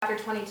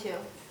chapter 22.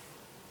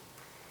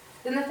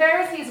 Then the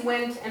Pharisees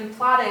went and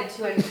plotted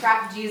to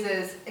entrap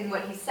Jesus in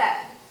what he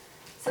said.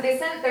 So they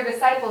sent their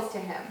disciples to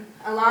him,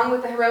 along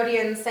with the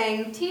Herodians,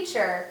 saying,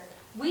 "Teacher,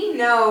 we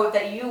know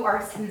that you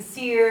are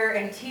sincere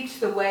and teach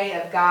the way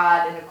of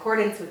God in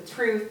accordance with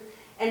truth,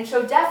 and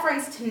show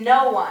deference to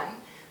no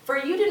one, for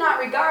you do not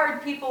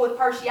regard people with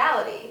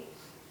partiality.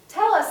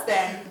 Tell us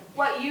then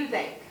what you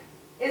think.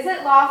 Is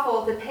it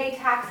lawful to pay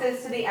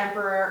taxes to the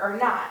emperor or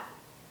not?"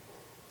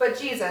 But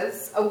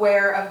Jesus,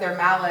 aware of their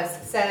malice,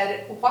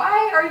 said,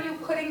 "Why are you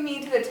putting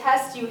me to the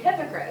test, you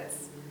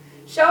hypocrites?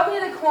 Show me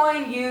the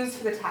coin used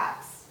for the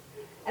tax."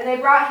 And they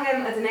brought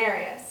him a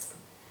denarius.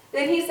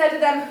 Then he said to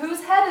them,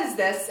 "Whose head is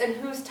this, and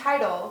whose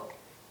title?"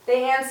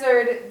 They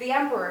answered, "The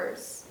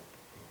emperor's."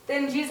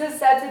 Then Jesus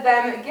said to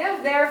them,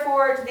 "Give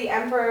therefore to the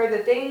emperor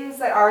the things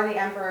that are the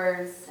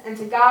emperor's, and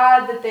to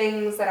God the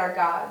things that are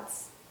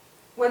God's."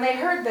 When they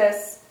heard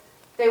this,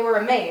 they were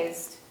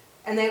amazed,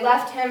 and they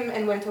left him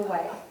and went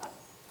away.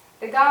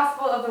 The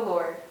Gospel of the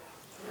Lord.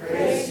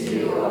 Praise to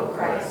you, O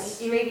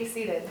Christ. You may be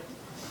seated.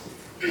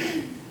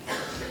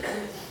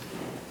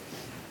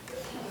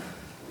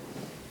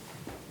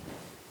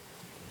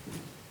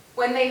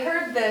 When they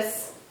heard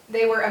this,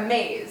 they were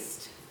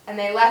amazed, and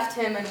they left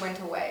him and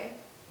went away.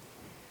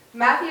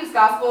 Matthew's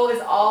Gospel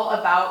is all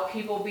about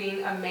people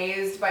being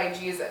amazed by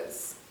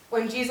Jesus.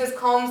 When Jesus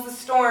calms the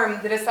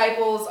storm, the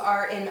disciples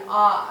are in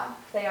awe.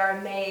 They are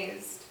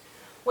amazed.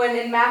 When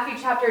in Matthew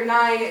chapter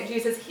 9,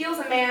 Jesus heals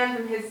a man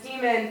from his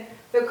demon,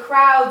 the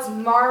crowds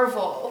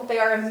marvel. They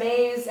are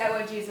amazed at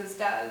what Jesus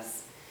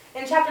does.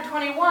 In chapter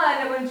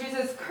 21, when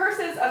Jesus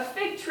curses a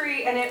fig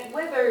tree and it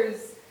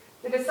withers,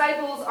 the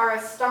disciples are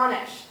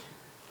astonished.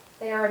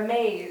 They are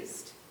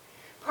amazed.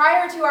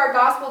 Prior to our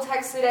gospel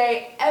text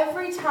today,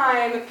 every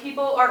time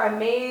people are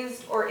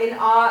amazed or in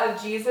awe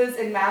of Jesus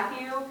in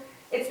Matthew,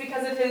 it's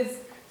because of his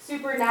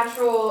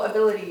supernatural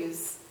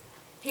abilities.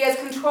 He has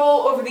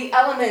control over the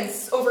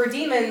elements, over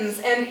demons,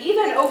 and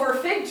even over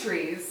fig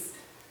trees.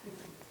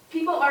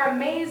 People are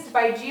amazed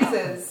by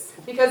Jesus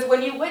because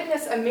when you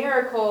witness a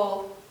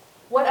miracle,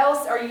 what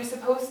else are you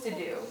supposed to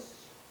do?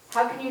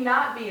 How can you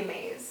not be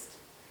amazed?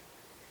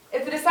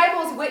 If the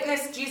disciples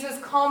witnessed Jesus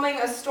calming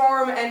a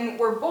storm and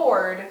were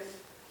bored,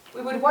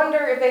 we would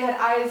wonder if they had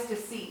eyes to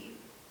see.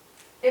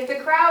 If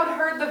the crowd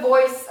heard the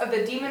voice of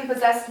the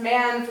demon-possessed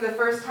man for the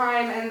first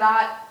time and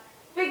thought,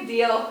 "Big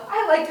deal,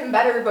 I liked him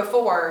better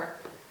before,"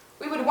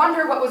 we would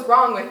wonder what was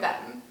wrong with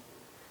them.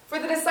 For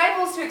the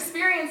disciples to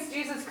experience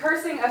Jesus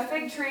cursing a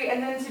fig tree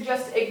and then to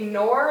just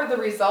ignore the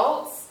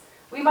results,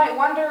 we might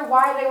wonder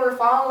why they were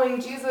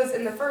following Jesus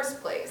in the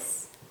first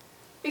place.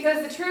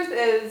 Because the truth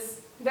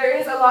is, there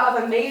is a lot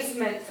of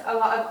amazement, a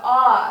lot of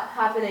awe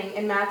happening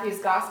in Matthew's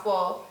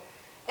gospel.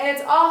 And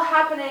it's all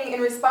happening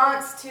in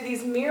response to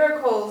these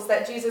miracles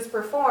that Jesus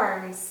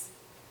performs,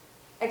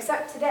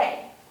 except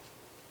today.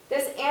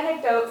 This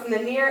anecdote from the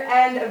near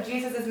end of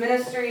Jesus'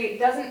 ministry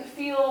doesn't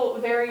feel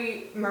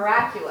very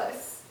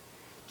miraculous.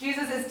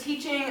 Jesus is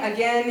teaching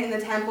again in the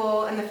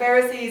temple, and the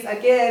Pharisees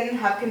again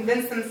have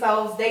convinced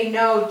themselves they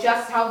know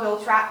just how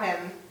they'll trap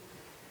him.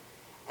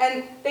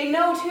 And they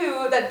know,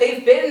 too, that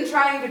they've been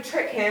trying to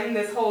trick him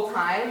this whole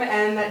time,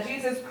 and that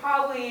Jesus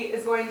probably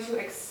is going to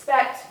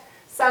expect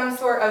some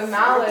sort of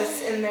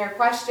malice in their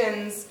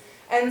questions.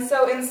 And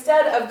so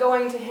instead of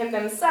going to him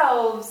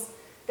themselves,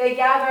 they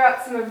gather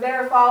up some of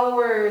their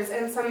followers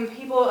and some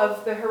people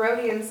of the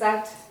Herodian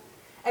sect,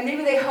 and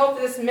maybe they hope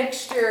this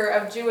mixture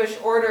of Jewish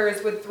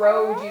orders would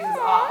throw Jesus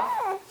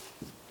off.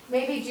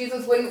 Maybe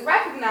Jesus wouldn't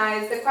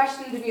recognize the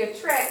question to be a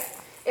trick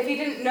if he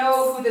didn't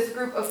know who this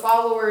group of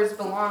followers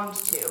belonged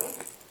to.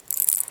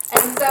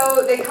 And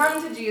so they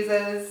come to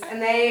Jesus,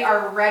 and they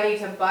are ready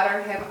to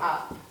butter him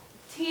up.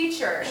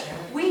 "Teacher,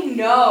 we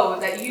know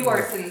that you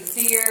are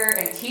sincere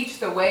and teach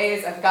the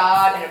ways of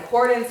God in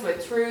accordance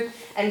with truth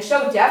and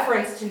show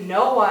deference to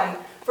no one,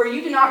 for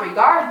you do not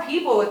regard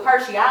people with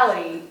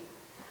partiality."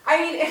 I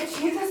mean, if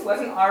Jesus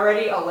wasn't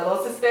already a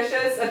little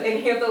suspicious of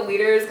any of the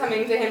leaders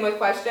coming to him with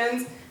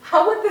questions,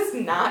 how would this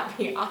not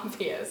be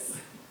obvious?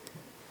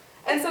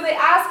 And so they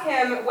ask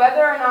him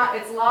whether or not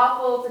it's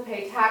lawful to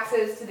pay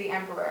taxes to the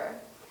emperor.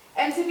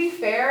 And to be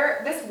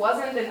fair, this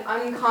wasn't an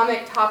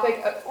uncommon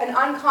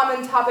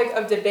topic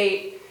of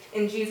debate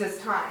in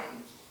Jesus'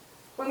 time.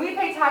 When we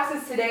pay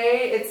taxes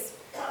today, it's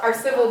our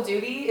civil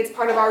duty. It's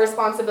part of our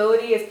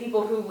responsibility as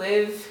people who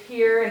live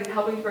here and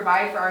helping to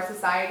provide for our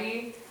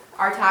society.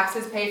 Our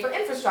taxes pay for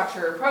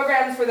infrastructure,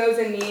 programs for those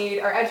in need,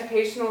 our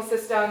educational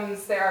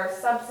systems. There are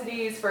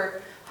subsidies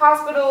for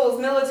hospitals,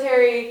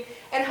 military,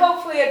 and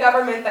hopefully a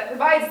government that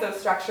provides those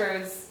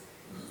structures.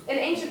 In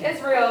ancient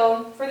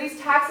Israel, for these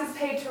taxes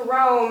paid to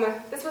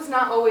Rome, this was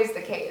not always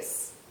the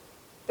case.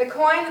 The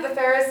coin that the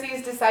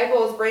Pharisees'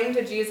 disciples bring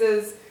to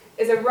Jesus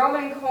is a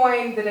Roman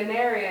coin, the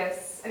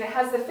denarius, and it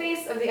has the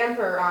face of the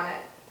emperor on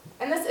it.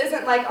 And this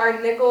isn't like our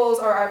nickels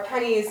or our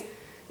pennies.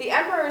 The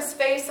emperor's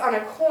face on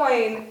a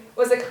coin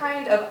was a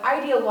kind of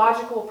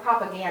ideological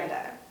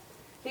propaganda.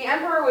 The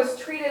emperor was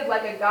treated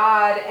like a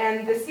god,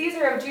 and the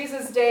Caesar of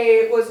Jesus'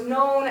 day was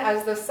known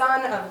as the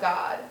Son of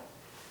God.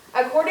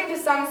 According to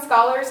some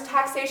scholars,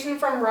 taxation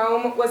from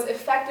Rome was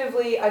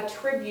effectively a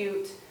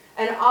tribute,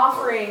 an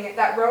offering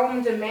that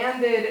Rome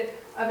demanded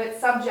of its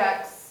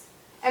subjects.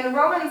 And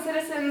Roman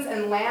citizens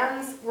and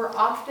lands were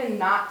often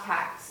not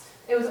taxed.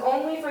 It was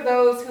only for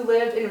those who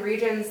lived in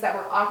regions that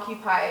were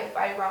occupied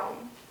by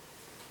Rome.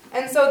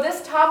 And so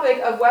this topic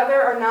of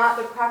whether or not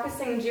the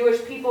practicing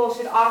Jewish people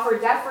should offer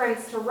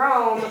deference to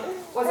Rome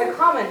was a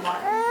common one.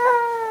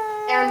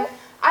 And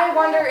I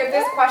wonder if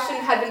this question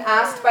had been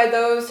asked by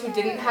those who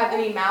didn't have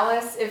any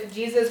malice, if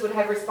Jesus would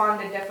have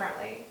responded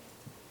differently.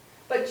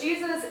 But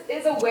Jesus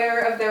is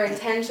aware of their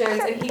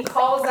intentions, and he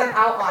calls them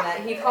out on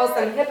it. He calls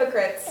them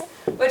hypocrites,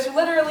 which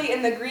literally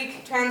in the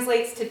Greek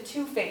translates to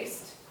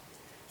two-faced.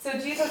 So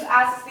Jesus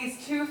asks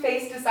these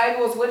two-faced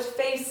disciples which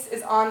face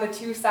is on the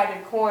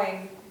two-sided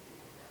coin,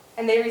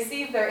 and they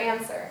receive their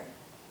answer.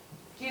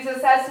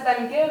 Jesus says to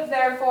them, "Give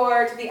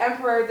therefore to the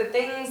emperor the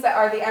things that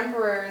are the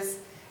emperor's,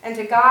 and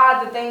to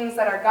God the things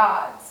that are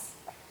God's."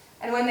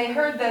 And when they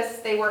heard this,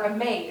 they were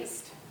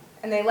amazed,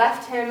 and they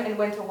left him and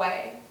went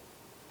away.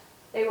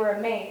 They were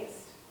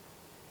amazed.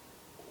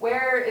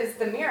 Where is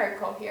the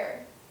miracle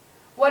here?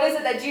 What is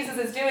it that Jesus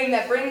is doing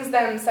that brings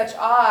them such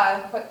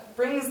awe, what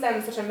brings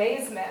them such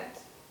amazement?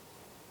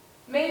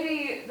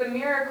 Maybe the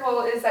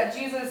miracle is that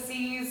Jesus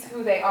sees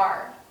who they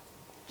are.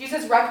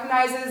 Jesus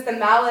recognizes the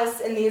malice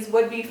in these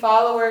would-be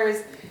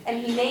followers, and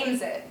he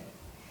names it.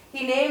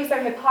 He names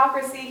their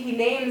hypocrisy, he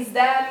names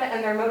them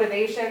and their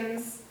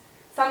motivations,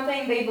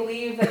 something they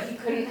believe that he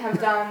couldn't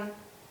have done,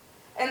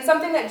 and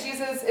something that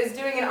Jesus is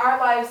doing in our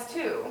lives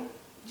too.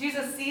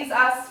 Jesus sees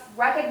us,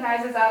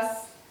 recognizes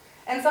us,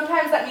 and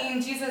sometimes that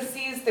means Jesus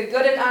sees the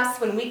good in us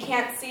when we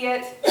can't see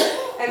it,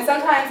 and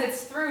sometimes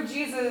it's through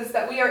Jesus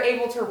that we are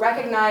able to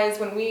recognize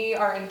when we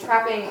are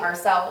entrapping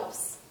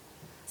ourselves.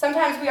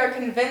 Sometimes we are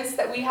convinced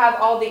that we have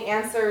all the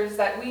answers,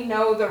 that we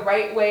know the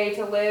right way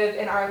to live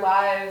in our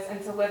lives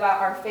and to live out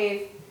our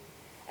faith.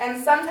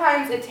 And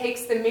sometimes it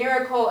takes the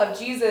miracle of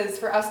Jesus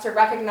for us to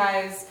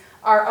recognize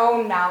our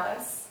own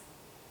malice.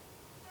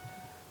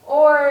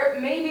 Or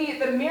maybe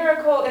the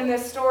miracle in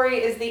this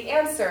story is the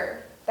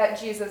answer that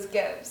Jesus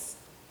gives.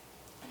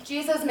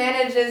 Jesus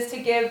manages to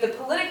give the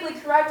politically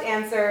correct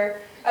answer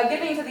of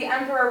giving to the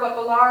emperor what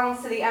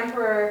belongs to the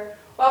emperor,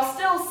 while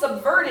still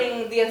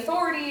subverting the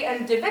authority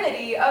and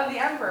divinity of the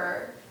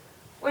emperor.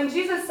 When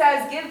Jesus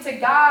says, "Give to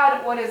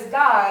God what is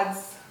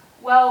God's,"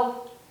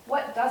 well,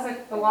 what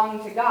doesn't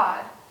belong to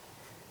God?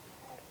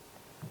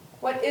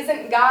 What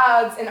isn't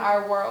God's in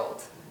our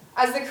world?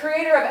 As the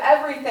creator of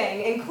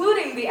everything,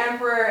 including the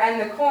emperor and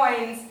the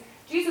coins,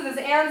 Jesus'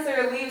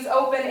 answer leaves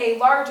open a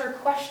larger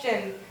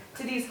question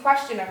to these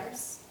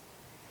questioners.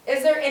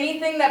 Is there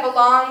anything that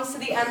belongs to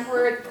the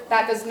emperor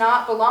that does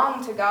not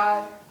belong to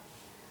God?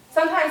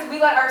 Sometimes we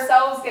let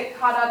ourselves get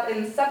caught up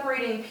in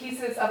separating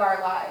pieces of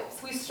our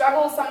lives. We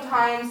struggle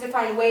sometimes to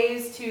find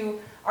ways to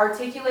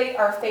articulate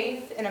our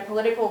faith in a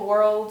political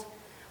world.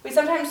 We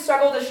sometimes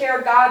struggle to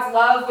share God's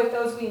love with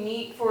those we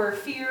meet for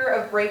fear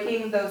of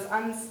breaking those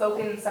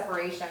unspoken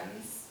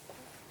separations.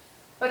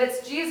 But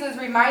it's Jesus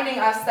reminding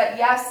us that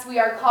yes, we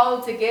are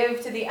called to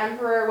give to the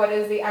emperor what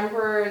is the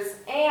emperor's,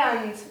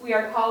 and we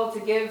are called to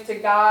give to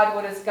God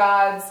what is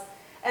God's,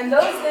 and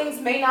those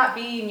things may not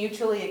be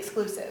mutually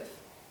exclusive.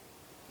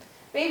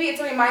 Maybe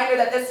it's a reminder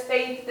that this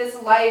faith, this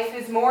life,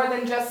 is more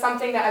than just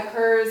something that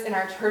occurs in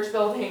our church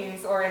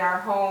buildings or in our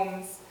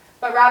homes,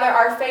 but rather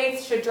our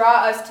faith should draw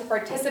us to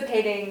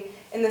participating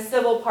in the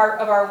civil part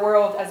of our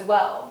world as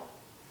well.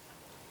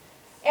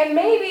 And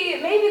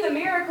maybe the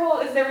miracle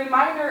is the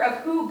reminder of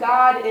who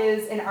God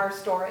is in our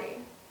story.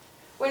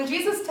 When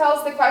Jesus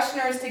tells the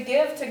questioners to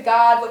give to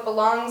God what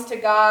belongs to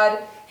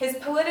God, his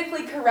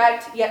politically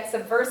correct yet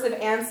subversive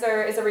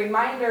answer is a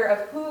reminder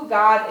of who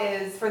God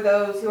is for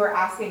those who are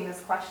asking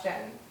this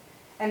question,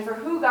 and for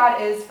who God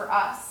is for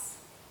us.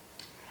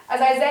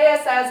 As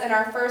Isaiah says in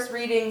our first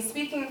reading,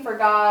 speaking for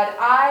God,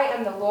 "I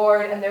am the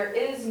Lord, and there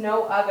is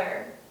no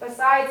other.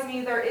 Besides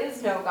me, there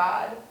is no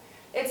God.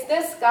 It's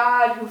this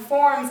God who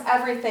forms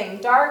everything,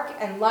 dark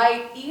and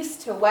light,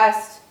 east to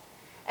west."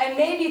 And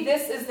maybe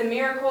this is the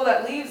miracle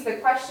that leaves the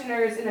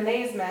questioners in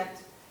amazement.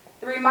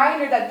 The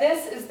reminder that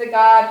this is the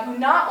God who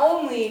not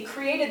only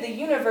created the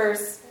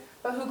universe,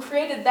 but who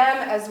created them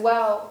as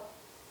well.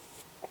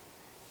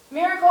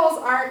 Miracles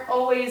aren't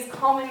always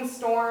calming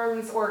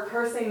storms or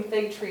cursing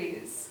fig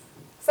trees.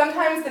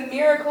 Sometimes the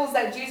miracles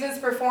that Jesus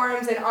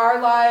performs in our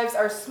lives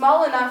are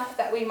small enough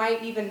that we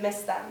might even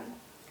miss them.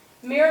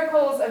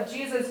 Miracles of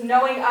Jesus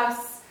knowing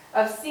us,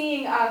 of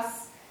seeing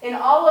us, in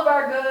all of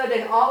our good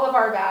and all of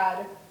our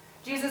bad.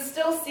 Jesus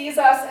still sees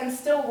us and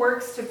still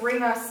works to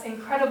bring us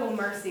incredible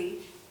mercy.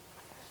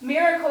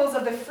 Miracles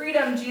of the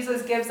freedom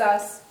Jesus gives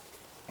us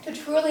to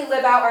truly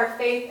live out our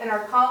faith and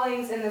our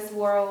callings in this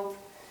world.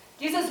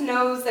 Jesus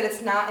knows that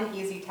it's not an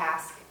easy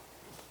task.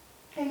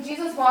 And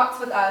Jesus walks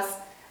with us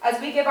as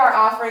we give our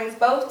offerings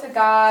both to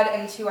God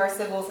and to our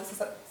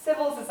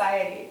civil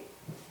society.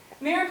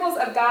 Miracles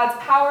of God's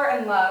power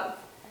and love.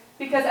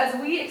 Because as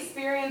we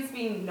experience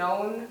being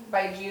known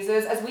by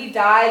Jesus, as we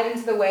dive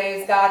into the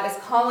ways God is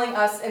calling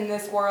us in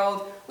this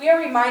world, we are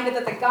reminded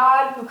that the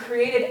God who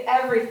created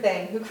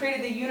everything, who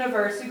created the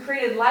universe, who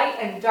created light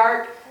and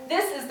dark,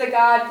 this is the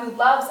God who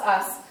loves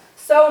us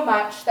so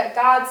much that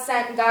God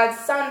sent God's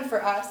Son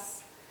for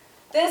us.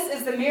 This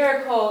is the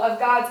miracle of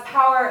God's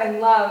power and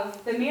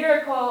love, the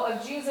miracle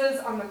of Jesus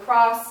on the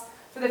cross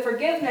for the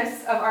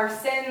forgiveness of our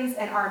sins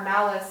and our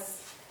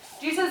malice.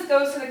 Jesus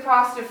goes to the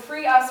cross to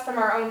free us from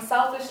our own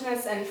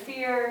selfishness and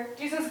fear.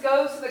 Jesus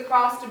goes to the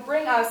cross to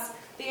bring us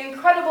the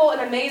incredible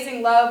and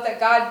amazing love that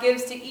God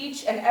gives to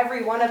each and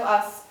every one of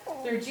us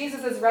through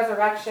Jesus'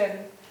 resurrection,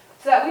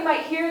 so that we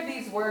might hear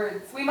these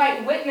words, we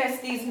might witness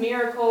these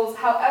miracles,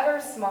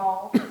 however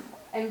small,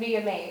 and be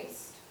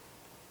amazed.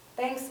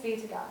 Thanks be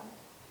to God.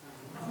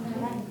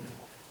 Amen.